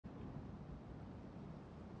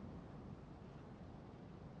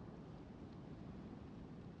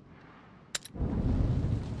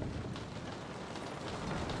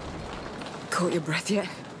Caught your breath yet?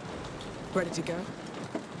 Ready to go?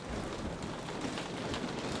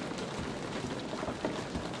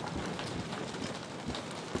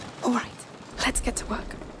 All right, let's get to work.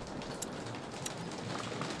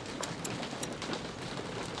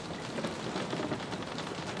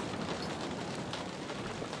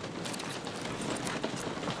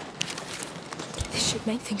 This should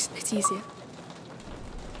make things a bit easier.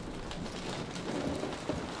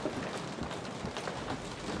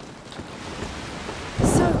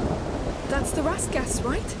 That's the Rasgas,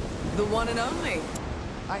 right? The one and only.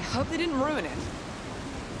 I hope they didn't ruin it.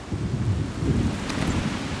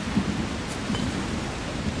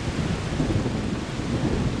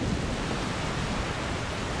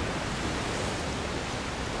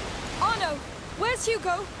 Arno, where's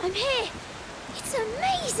Hugo? I'm here. It's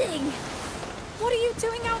amazing. What are you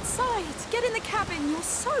doing outside? Get in the cabin, you're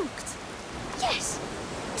soaked. Yes,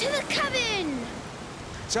 to the cabin.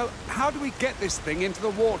 So, how do we get this thing into the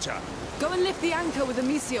water? Go and lift the anchor with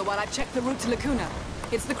Amicia while I check the route to Lacuna.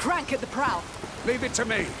 It's the crank at the prow. Leave it to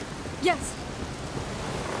me. Yes.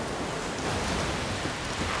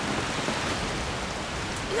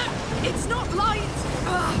 No, it's not light.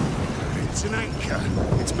 It's an anchor.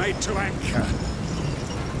 It's made to anchor.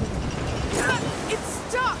 It's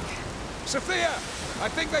stuck. Sophia, I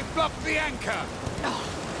think they've blocked the anchor. Oh,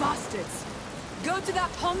 bastards. Go to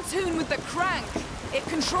that pontoon with the crank. It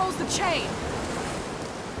controls the chain.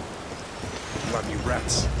 Bloody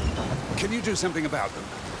rats. Can you do something about them?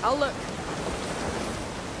 I'll look.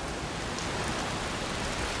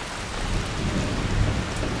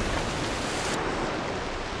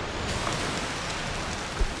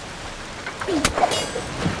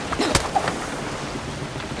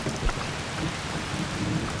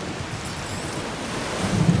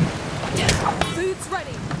 Food's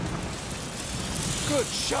ready. Good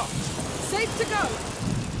shot. Safe to go.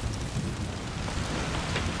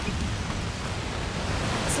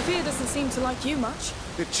 Sophia doesn't seem to like you much.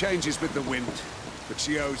 It changes with the wind, but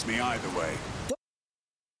she owes me either way.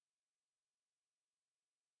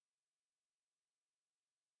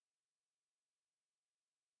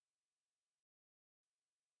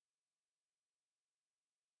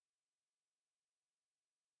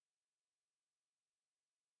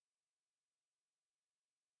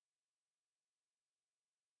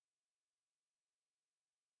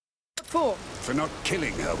 For? For not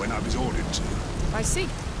killing her when I was ordered to. I see.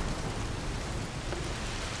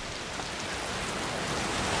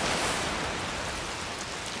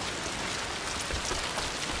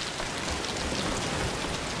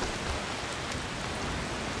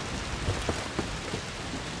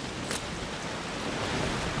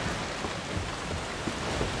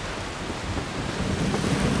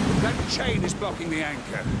 That chain is blocking the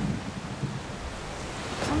anchor.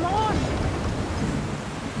 Come on!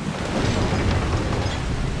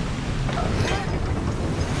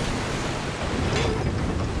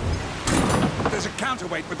 There's a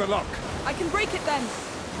counterweight with the lock. I can break it then.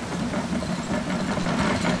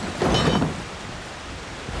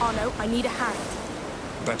 Arno, I need a hand.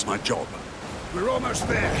 That's my job. We're almost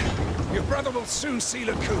there. Your brother will soon see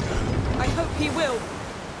Lacuna. I hope he will.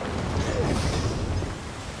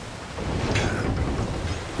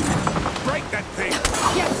 Break that thing!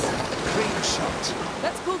 Yes! Clean shot.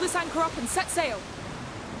 Let's pull this anchor up and set sail.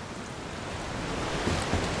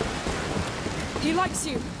 He likes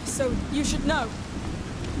you, so you should know.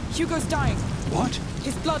 Hugo's dying. What?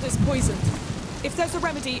 His blood is poisoned. If there's a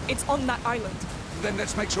remedy, it's on that island. Then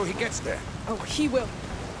let's make sure he gets there. Oh, he will.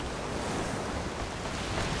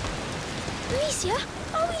 Alicia,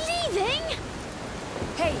 are we leaving?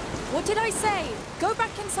 Hey, what did I say? Go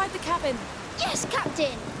back inside the cabin. Yes,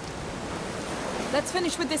 Captain. Let's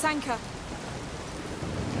finish with this anchor.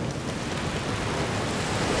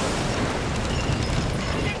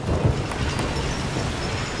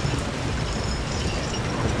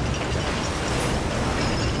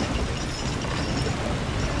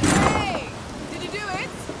 Hey! Did you do it?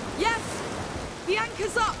 Yes! The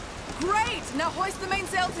anchor's up! Great! Now hoist the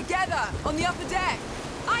mainsail together on the upper deck.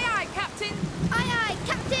 Aye, aye, Captain! Aye, aye,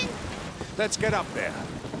 Captain. Let's get up there.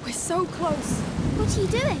 We're so close. What are you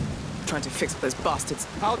doing? Trying to fix those bastards.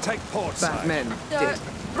 I'll take port side. Bad men did.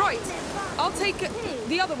 Right. I'll take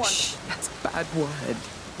the other one. Shh, that's a bad word.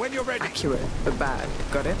 When you're ready. Accurate, but bad.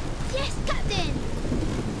 Got it? Yes, Captain.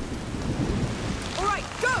 All right,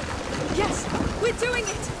 go! Yes, we're doing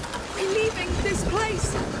it! We're leaving this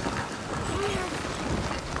place!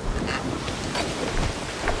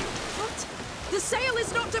 What? The sail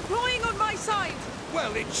is not deploying on my side!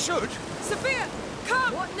 Well, it should. Sophia,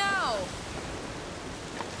 come! What now?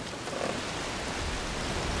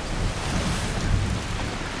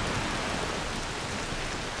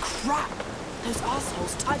 Crap! Those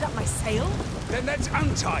assholes tied up my sail? Then let's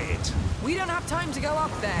untie it. We don't have time to go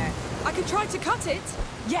up there. I can try to cut it.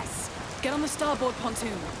 Yes! Get on the starboard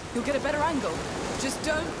pontoon. You'll get a better angle. Just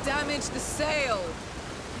don't damage the sail.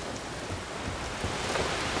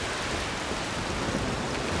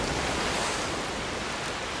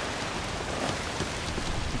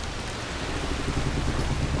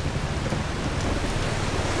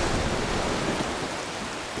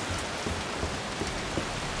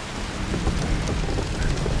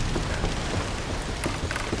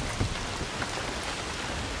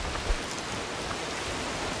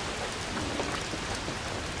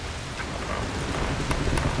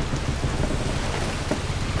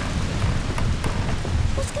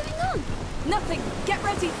 Nothing. Get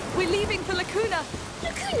ready. We're leaving for Lacuna.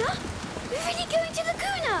 Lacuna? We're really going to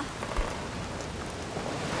Lacuna?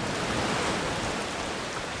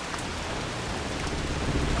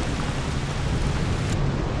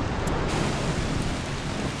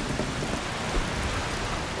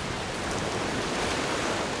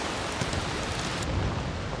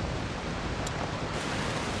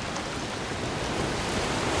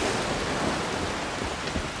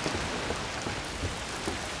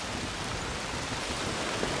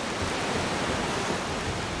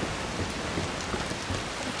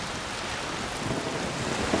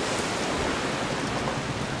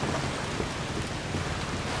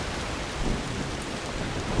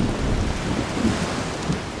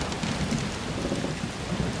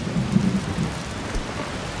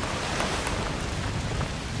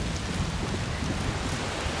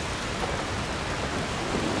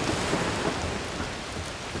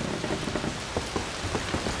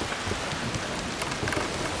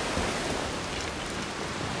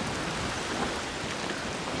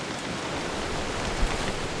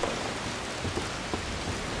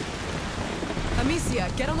 Amicia,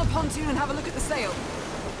 get on the pontoon and have a look at the sail.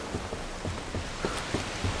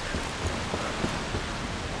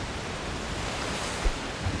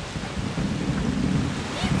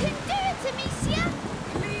 You can do it, Amicia!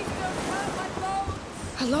 Please don't hurt my boat!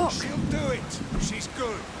 A lock. She'll do it. She's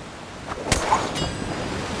good.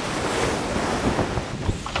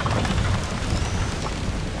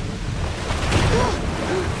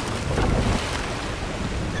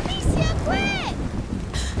 Amicia, quick!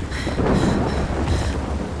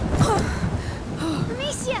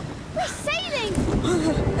 Amicia, we're sailing!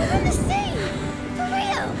 We're in the sea! For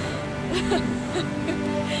real!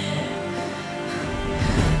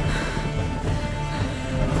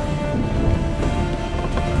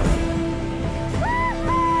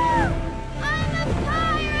 Woohoo! I'm a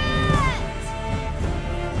pirate!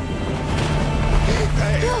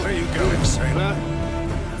 Hey, where you going, sailor?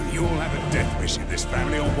 You all have a death wish in this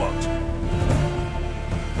family, or what?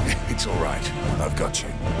 It's all right. I've got you.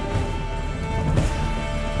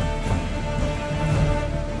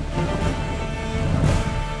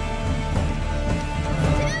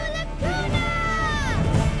 To Lacuna!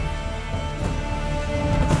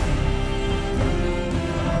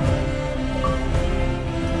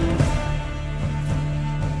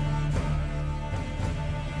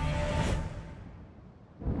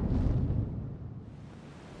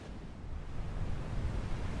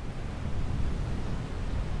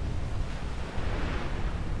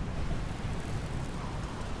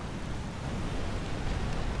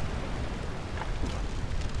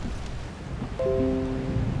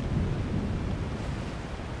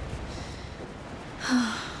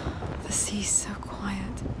 The sea's so quiet.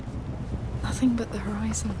 Nothing but the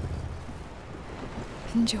horizon.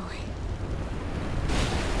 Enjoy.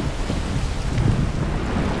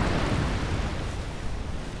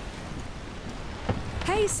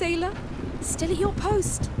 Hey, sailor. Still at your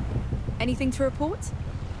post. Anything to report?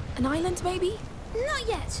 An island, maybe? Not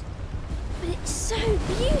yet. But it's so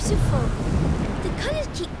beautiful. The colours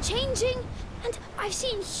keep changing, and I've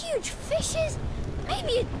seen huge fishes.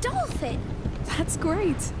 Maybe a dolphin. That's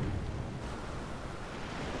great.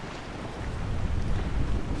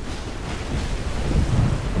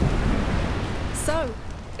 So,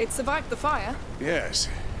 it survived the fire. Yes,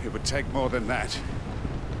 it would take more than that.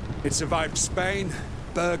 It survived Spain,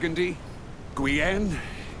 Burgundy, Guyenne.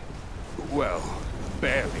 Well,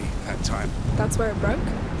 barely that time. That's where it broke?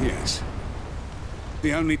 Yes.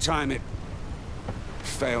 The only time it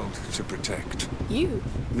failed to protect. You?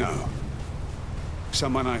 No.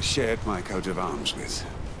 Someone I shared my coat of arms with.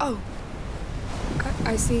 Oh.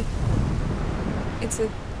 I see. It's a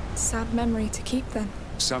sad memory to keep then.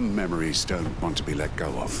 Some memories don't want to be let go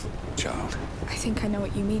of, child. I think I know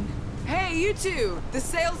what you mean. Hey, you two! The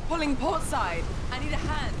sail's pulling port side. I need a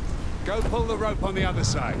hand. Go pull the rope on the other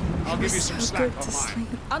side. I'll give you some so slack good on to mine. sleep.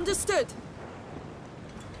 Understood.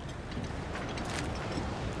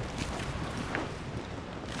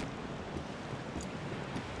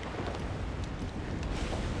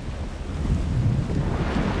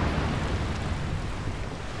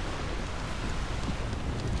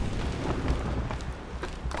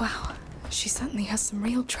 certainly has some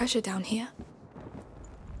real treasure down here.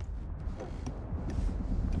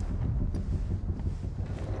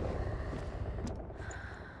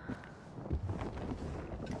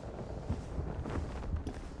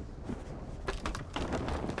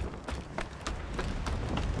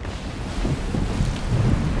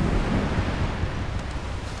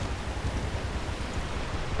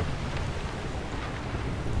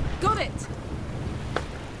 Got it!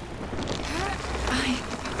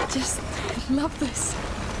 I just love this.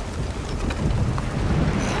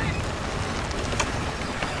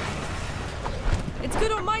 It's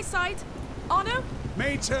good on my side. Honor?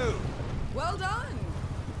 Me too. Well done.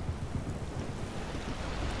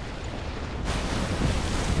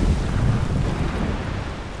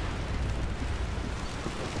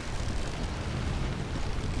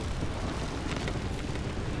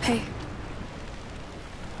 Hey.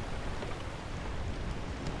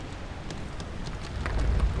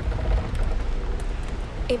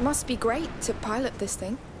 It must be great to pilot this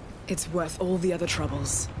thing. It's worth all the other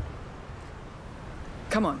troubles.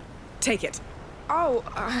 Come on, take it. Oh,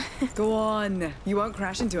 Go on. You won't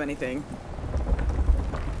crash into anything.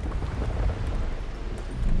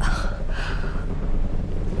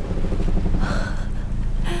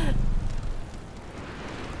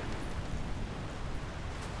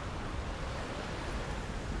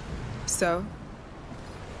 So?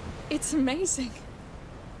 it's amazing.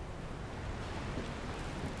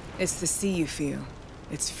 It's the sea you feel.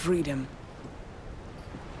 It's freedom.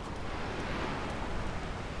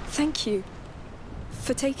 Thank you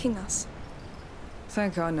for taking us.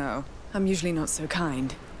 Thank God, no. I'm usually not so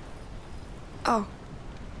kind. Oh,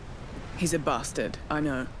 He's a bastard, I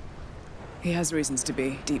know. He has reasons to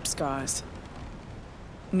be, deep scars.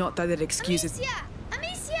 Not that it excuses... Amicia!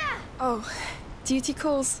 Amicia! oh, duty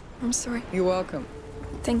calls. I'm sorry. You're welcome.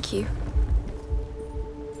 Thank you.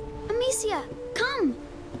 Amicia, come!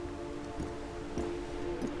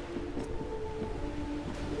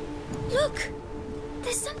 Look!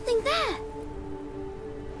 There's something there!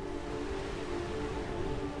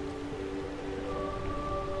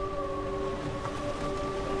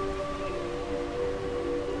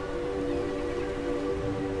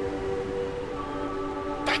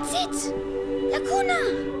 That's it! Laguna!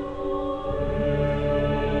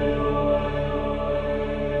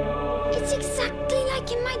 It's exactly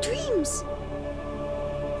like in my dreams.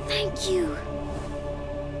 Thank you.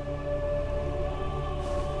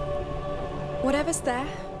 Whatever's there,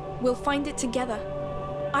 we'll find it together.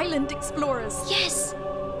 Island explorers. Yes!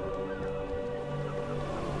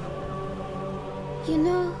 You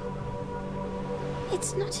know,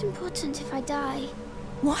 it's not important if I die.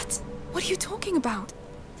 What? What are you talking about?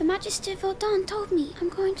 The Magister Vaudan told me I'm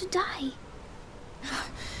going to die.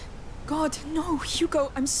 God, no,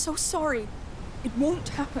 Hugo, I'm so sorry. It won't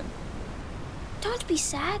happen. Don't be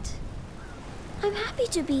sad. I'm happy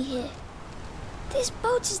to be here. This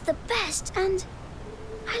boat is the best, and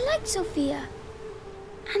I like Sophia.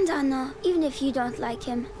 And Anna, even if you don't like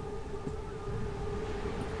him.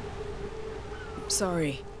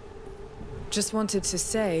 Sorry. Just wanted to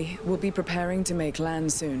say, we'll be preparing to make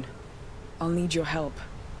land soon. I'll need your help.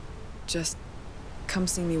 Just come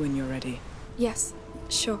see me when you're ready. Yes,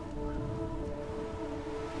 sure.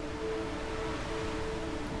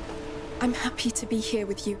 I'm happy to be here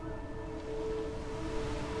with you.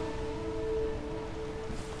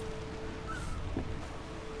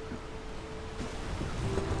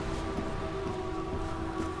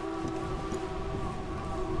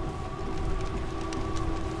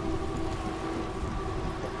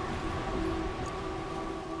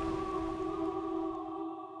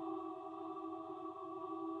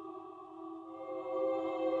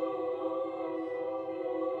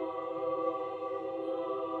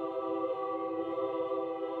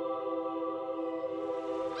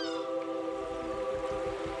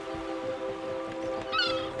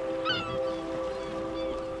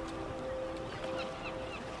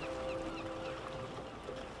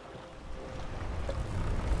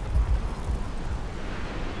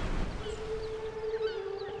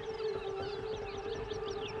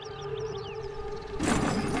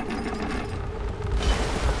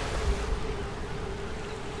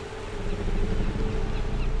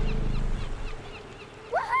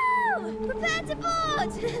 Woohoo! Prepare to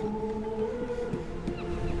board!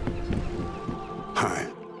 Hi.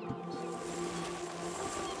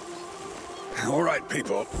 All right,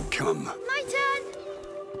 people, come. My turn!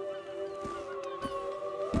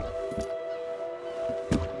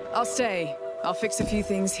 I'll stay. I'll fix a few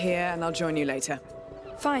things here and I'll join you later.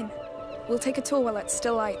 Fine. We'll take a tour while it's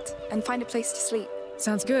still light and find a place to sleep.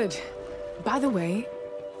 Sounds good. By the way,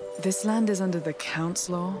 this land is under the Count's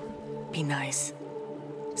law. Be nice.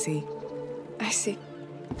 See? I see.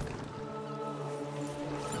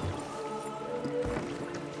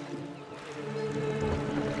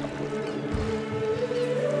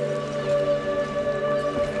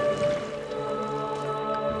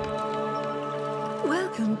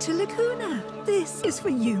 Welcome to Lacuna. This is for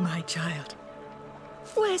you, my child.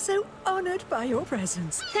 We're so honored by your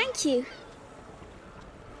presence. Thank you.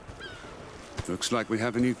 Looks like we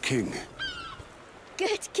have a new king.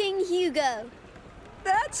 Good King Hugo.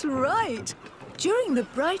 That's right. During the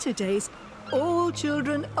brighter days, all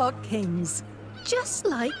children are kings. Just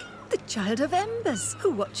like the Child of Embers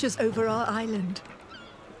who watches over our island.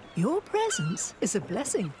 Your presence is a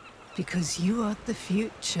blessing because you are the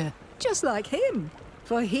future, just like him.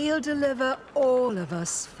 For he'll deliver all of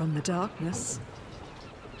us from the darkness.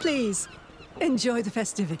 Please, enjoy the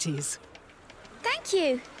festivities. Thank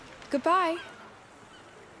you. Goodbye.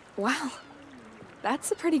 Wow.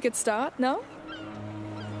 That's a pretty good start, no?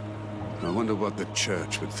 I wonder what the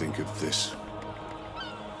church would think of this.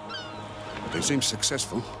 They seem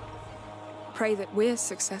successful. Pray that we're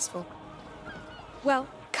successful. Well,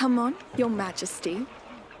 come on, Your Majesty.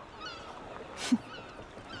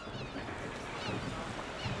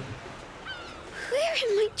 We're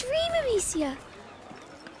in my dream, Amicia.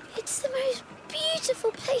 It's the most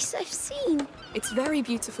beautiful place I've seen. It's very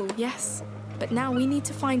beautiful, yes. But now we need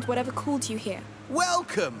to find whatever called you here.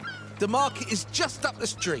 Welcome! The market is just up the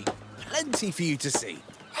street. Plenty for you to see.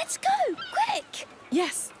 Let's go, quick!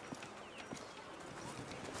 Yes.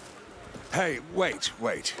 Hey,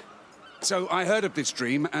 wait. So I heard of this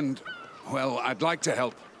dream and, well, I'd like to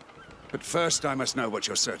help. But first I must know what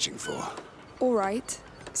you're searching for. All right.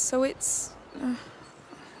 So it's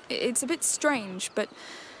a bit strange, but...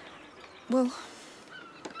 Well,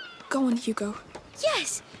 go on, Hugo.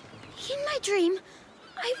 Yes, in my dream,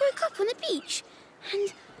 I woke up on a beach,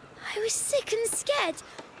 and I was sick and scared.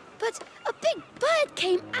 But a big bird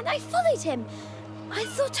came, and I followed him. I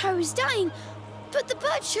thought I was dying, but the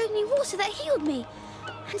bird showed me water that healed me.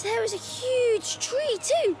 And there was a huge tree,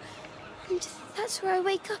 too. And that's where I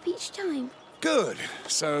wake up each time. Good.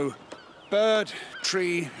 So, bird,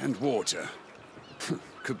 tree, and water.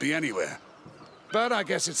 Could be anywhere. But I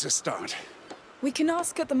guess it's a start. We can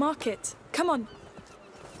ask at the market. Come on.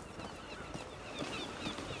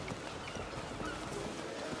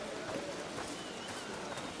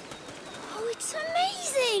 Oh, it's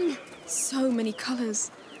amazing! So many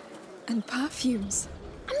colors. And perfumes.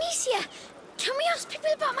 Amicia, can we ask people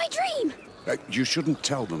about my dream? You shouldn't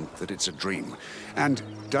tell them that it's a dream. And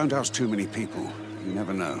don't ask too many people. You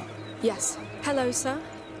never know. Yes. Hello, sir.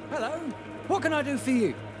 Hello. What can I do for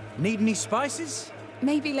you? Need any spices?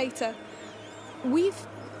 Maybe later. We've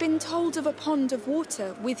been told of a pond of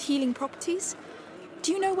water with healing properties.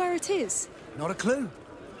 Do you know where it is? Not a clue.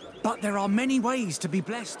 But there are many ways to be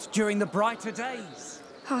blessed during the brighter days.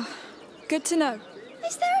 Good to know.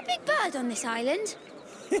 Is there a big bird on this island?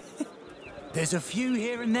 There's a few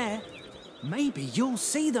here and there. Maybe you'll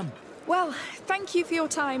see them. Well, thank you for your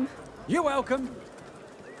time. You're welcome.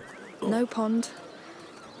 No pond.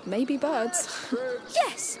 Maybe birds.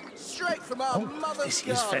 Yes! Straight from our mother's This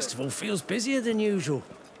year's garden. festival feels busier than usual.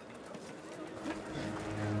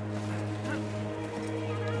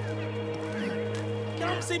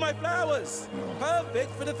 Come see my flowers! Perfect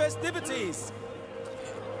for the festivities!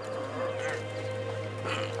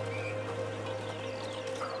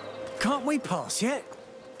 Can't we pass yet?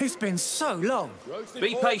 It's been so long.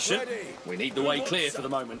 Be patient. We need the way clear for the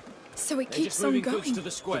moment. So it They're keeps just on moving goods going. to the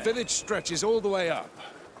The square. village stretches all the way up.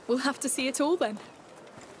 We'll have to see it all then.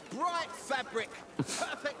 Bright fabric.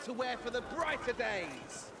 Perfect to wear for the brighter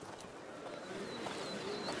days.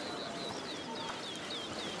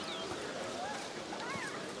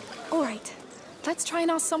 All right. Let's try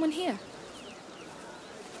and ask someone here.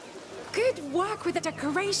 Good work with the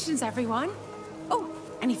decorations, everyone. Oh,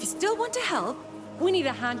 and if you still want to help, we need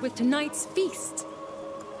a hand with tonight's feast.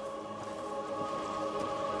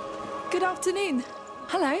 Good afternoon.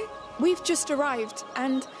 Hello. We've just arrived,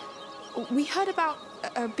 and we heard about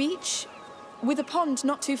a beach with a pond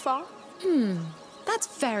not too far. That's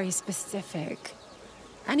very specific.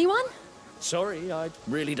 Anyone? Sorry, I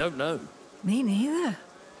really don't know. Me neither.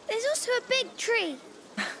 There's also a big tree.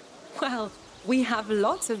 Well, we have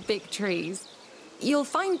lots of big trees. You'll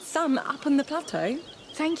find some up on the plateau.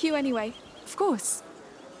 Thank you anyway. Of course.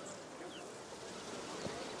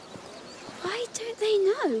 Why don't they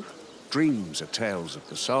know? Dreams are tales of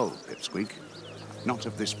the soul, Pipsqueak. Not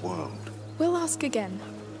of this world. We'll ask again.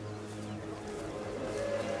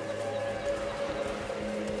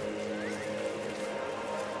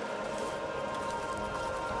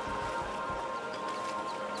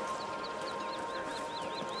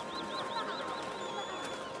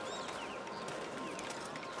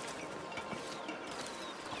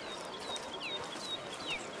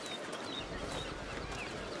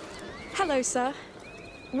 Hello, sir.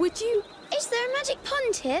 Would you... Is there a magic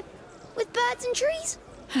pond here? With birds and trees?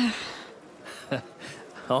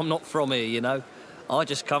 I'm not from here, you know. I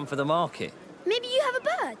just come for the market. Maybe you have a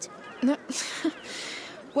bird? No.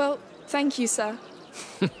 Well, thank you, sir.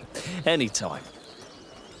 Anytime.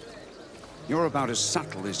 You're about as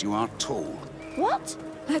subtle as you are tall. What?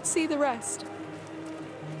 Let's see the rest.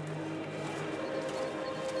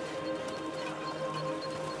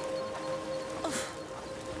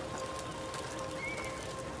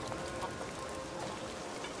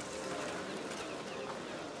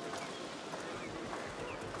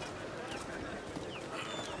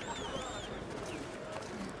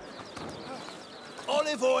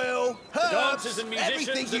 Olive oil, herbs, Dancers and musicians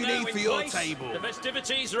everything you are now need in for your place. table. The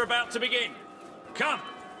festivities are about to begin. Come.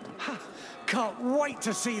 Can't wait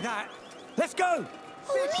to see that. Let's go!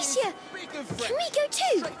 Oh, Amicia! Big and Can we go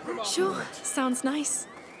too? Sure, sounds nice.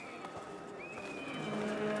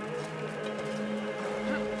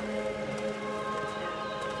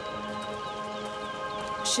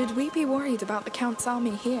 Should we be worried about the Count's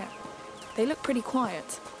army here? They look pretty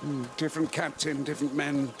quiet. Different captain, different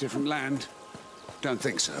men, different land. Don't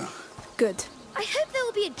think so. Good. I hope there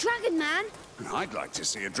will be a dragon man. I'd like to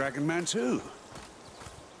see a dragon man too.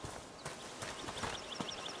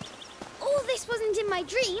 All this wasn't in my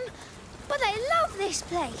dream, but I love this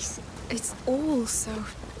place. It's all so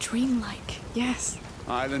dreamlike, yes.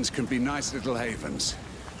 Islands can be nice little havens,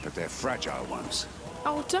 but they're fragile ones.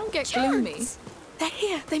 Oh, don't get Chance. gloomy. They're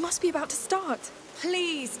here. They must be about to start.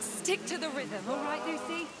 Please, stick to the rhythm, all right,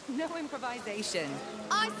 Lucy? No improvisation.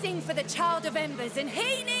 I sing for the Child of Embers, and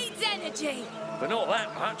he needs energy. But not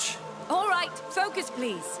that much. All right, focus,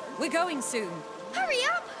 please. We're going soon. Hurry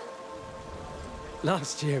up!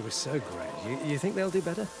 Last year was so great. You think they'll do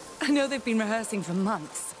better? I know they've been rehearsing for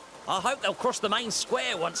months. I hope they'll cross the main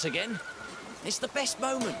square once again. It's the best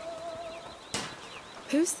moment.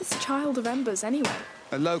 Who's this Child of Embers, anyway?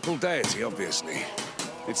 A local deity, obviously.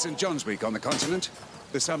 It's St. John's Week on the continent,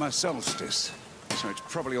 the summer solstice. So it's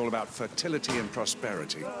probably all about fertility and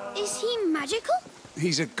prosperity. Is he magical?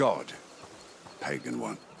 He's a god. Pagan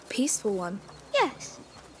one. Peaceful one. Yes.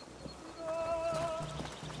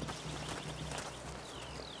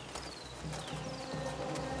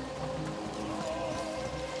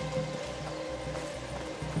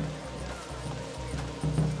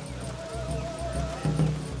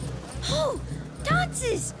 Oh,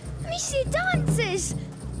 dances! Amicia dances!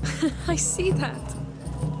 I see that.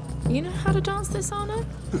 You know how to dance this, Arno?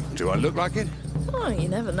 Do I look like it? Oh, you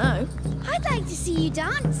never know. I'd like to see you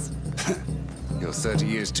dance. You're 30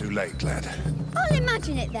 years too late, lad. I'll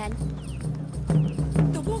imagine it then.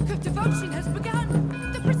 The walk of devotion has begun.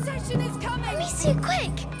 The procession is coming. Amicia,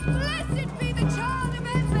 quick! Blessed be the Child of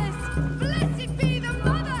Embers. Blessed be the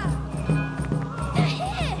Mother. They're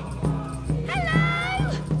here! Hello!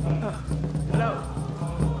 Hello.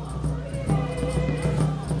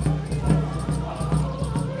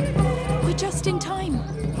 We're just in time.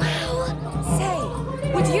 Wow! Say,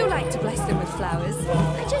 would you like to bless them with flowers?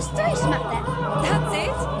 I just threw some at them. That's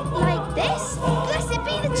it? Like this? Blessed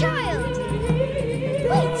be the child!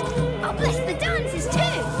 Wait! I'll bless the dancers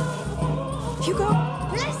too! You go.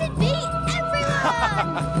 Blessed be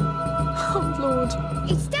everyone! Oh, Lord.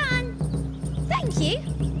 It's done! Thank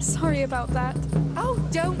you! Sorry about that. Oh,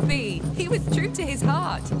 don't be. He was true to his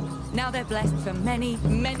heart. Now they're blessed for many,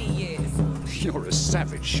 many years. You're a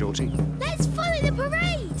savage, Shorty. Let's follow the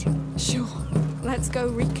parade! Sure. Let's go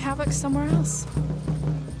wreak havoc somewhere else.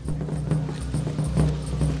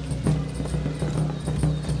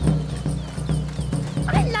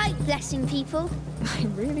 I like blessing people. I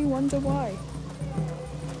really wonder why.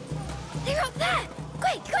 They're up there!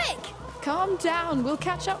 Quick, quick! Calm down. We'll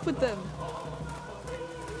catch up with them.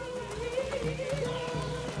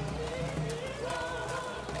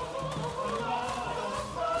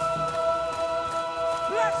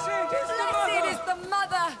 Blessed is the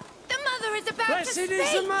Mother. The Mother is about to Blessed speak.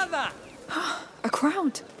 is the mother! A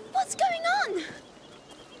crowd. What's going on?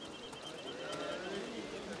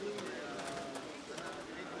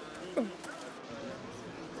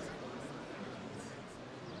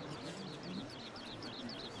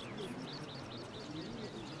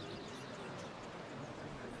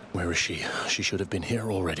 Where is she? She should have been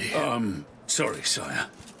here already. Sorry, sire.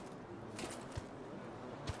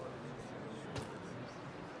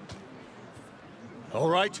 All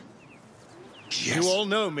right? Yes. You all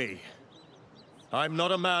know me. I'm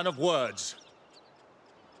not a man of words.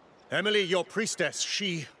 Emily, your priestess,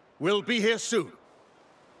 she will be here soon.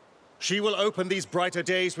 She will open these brighter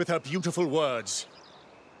days with her beautiful words.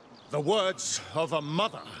 The words of a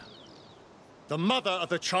mother. The mother of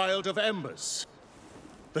the Child of Embers.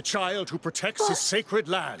 The child who protects his sacred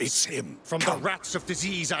lands. It's him. From the rats of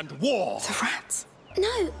disease and war. The rats?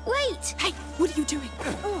 No, wait! Hey, what are you doing?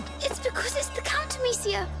 Oh, it's because it's the Count,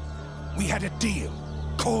 Amicia. We had a deal.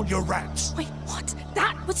 Call your rats. Wait, what?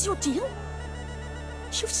 That was your deal?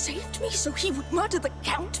 You saved me so he would murder the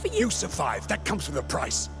Count for you? You survived. That comes with a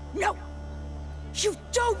price. No! You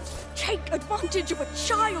don't take advantage of a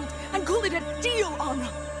child and call it a deal, Anna!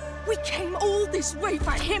 We came all this way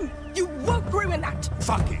for him! You won't ruin that!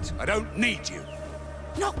 Fuck it. I don't need you.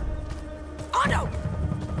 No! Anna!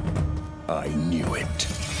 I knew it.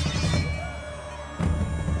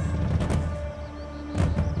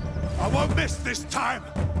 I won't miss this time!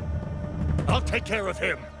 I'll take care of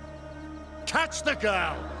him. Catch the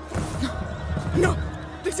girl! No!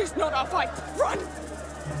 This is not our fight! Run!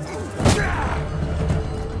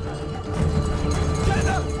 Get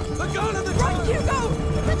her! The girl in the Run, Hugo!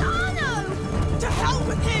 But Arno! To hell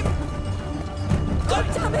with him! God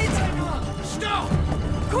damn it! Stop!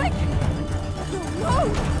 Quick! No!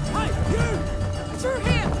 Hey, you! Through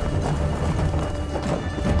here!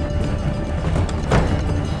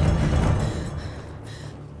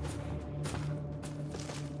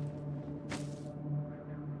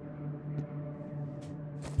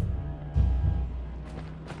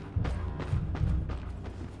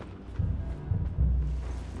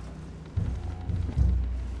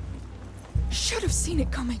 Should have seen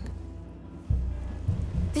it coming.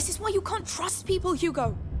 This is why you can't trust people,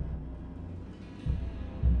 Hugo.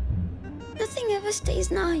 Nothing ever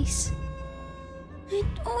stays nice. It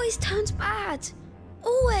always turns bad.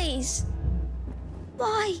 Always.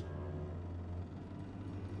 Why?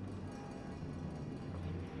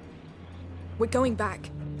 We're going back.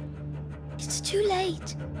 It's too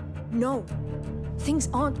late. No. Things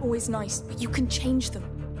aren't always nice, but you can change them.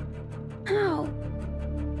 How?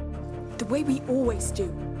 The way we always do.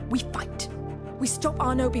 We fight. We stop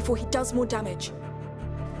Arno before he does more damage.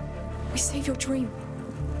 We save your dream.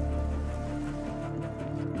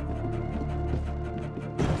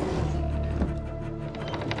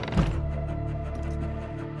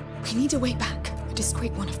 We need a way back. A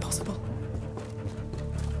discreet one if possible.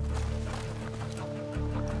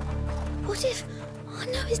 What if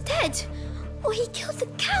Arno is dead? Or he killed the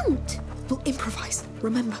Count? We'll improvise,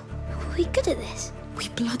 remember? Are we good at this? We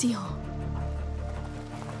bloody are.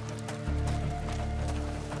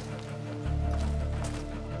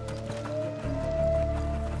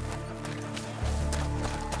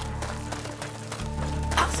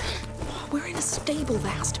 We're in a stable.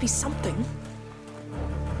 There has to be something.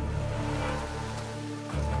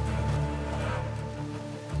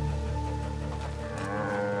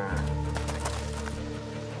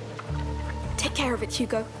 Take care of it,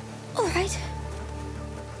 Hugo. All right.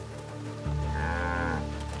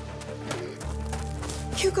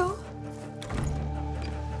 Hugo?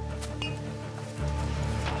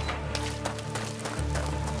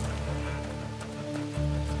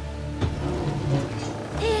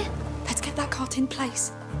 Here. Let's get that cart in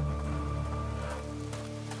place.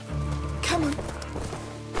 Come on.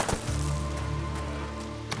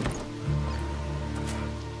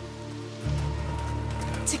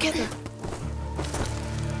 Together.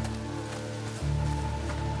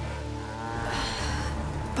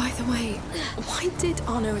 By the way, why did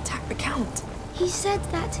Arno attack the Count? He said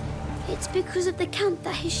that it's because of the Count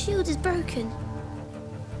that his shield is broken.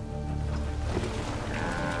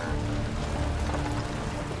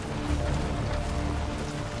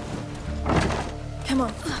 Come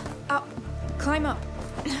on. Up. Climb up.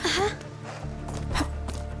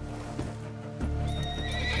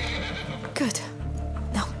 Good.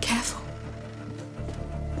 Now, careful.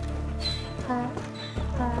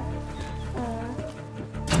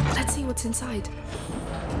 Let's see what's inside.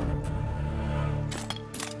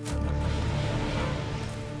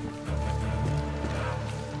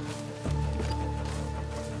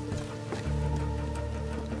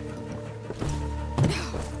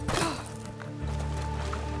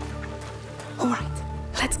 All right,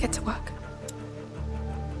 let's get to work.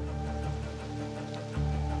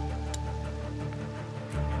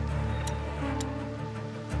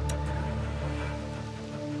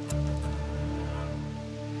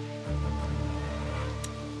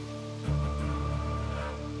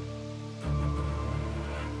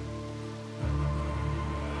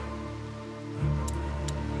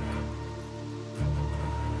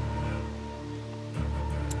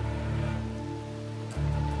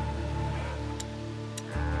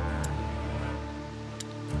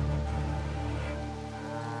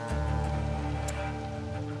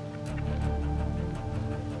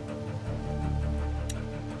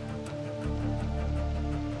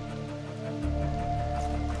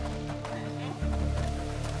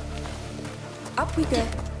 Up we go.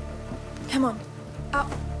 Come on.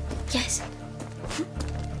 Up. Yes.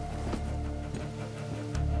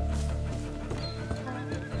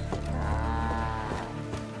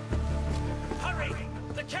 Hurry!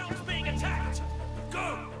 The Count's being attacked!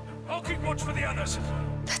 Go! I'll keep watch for the others.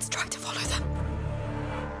 Let's try to follow them.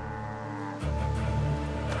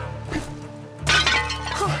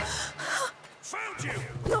 Found you!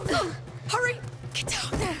 No! Hurry! Get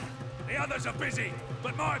down there! The others are busy,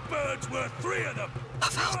 but my bird's worth 3 of them. A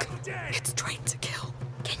falcon. I'm dead. It's trained to kill.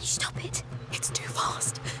 Can you stop it? It's too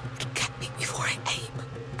fast. It get me before I aim.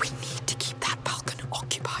 We need to keep that falcon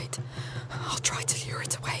occupied. I'll try to lure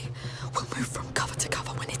it away. We'll move from cover to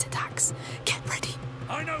cover when it attacks. Get ready.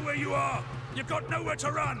 I know where you are. You've got nowhere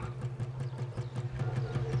to run.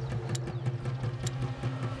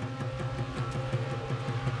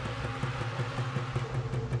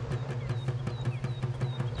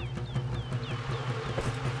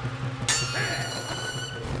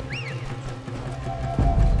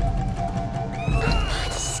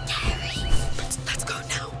 Let's go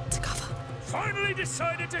now to cover. Finally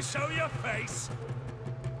decided to show your face.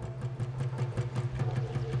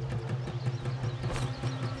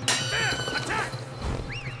 There! Attack!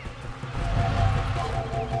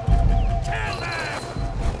 Kill them!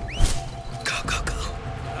 Go, go, go.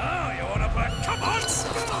 Oh, you wanna play? Come on! It's so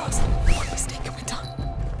fast. One mistake and we're done.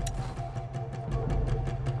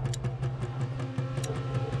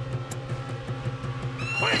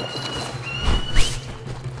 Quick!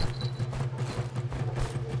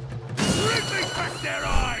 Rip me back their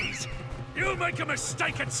eyes! You'll make a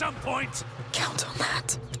mistake at some point! Count on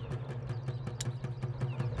that.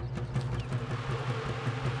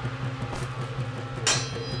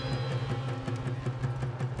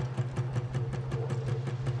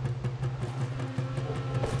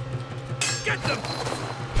 Get them!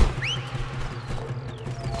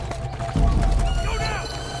 Go now!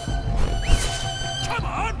 Come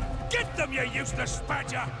on! Get them, you useless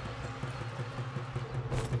badger!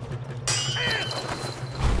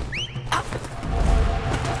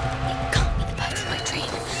 It can't be the bird from my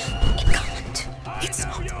dream. It can't. It's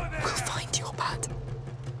not. We'll find your bird.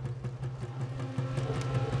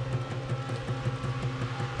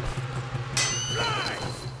 Fly!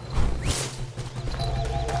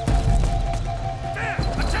 There!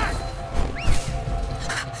 Attack!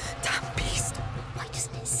 Damn beast. Why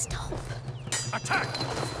doesn't it stop? Attack!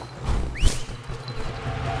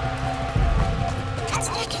 It's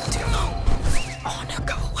taking too long. Oh no,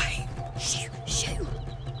 go away. Shoo, shoo.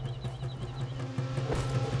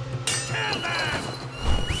 Kill them!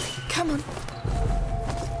 Come on.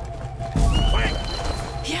 Quick!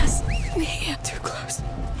 Yes, we're here. Too close.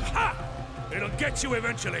 Ha! It'll get you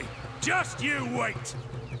eventually. Just you wait.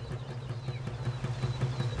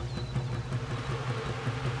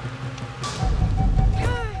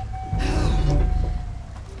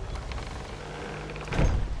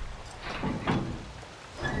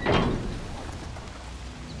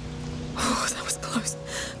 Oh, that was close.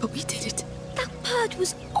 But we did it. That bird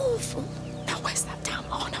was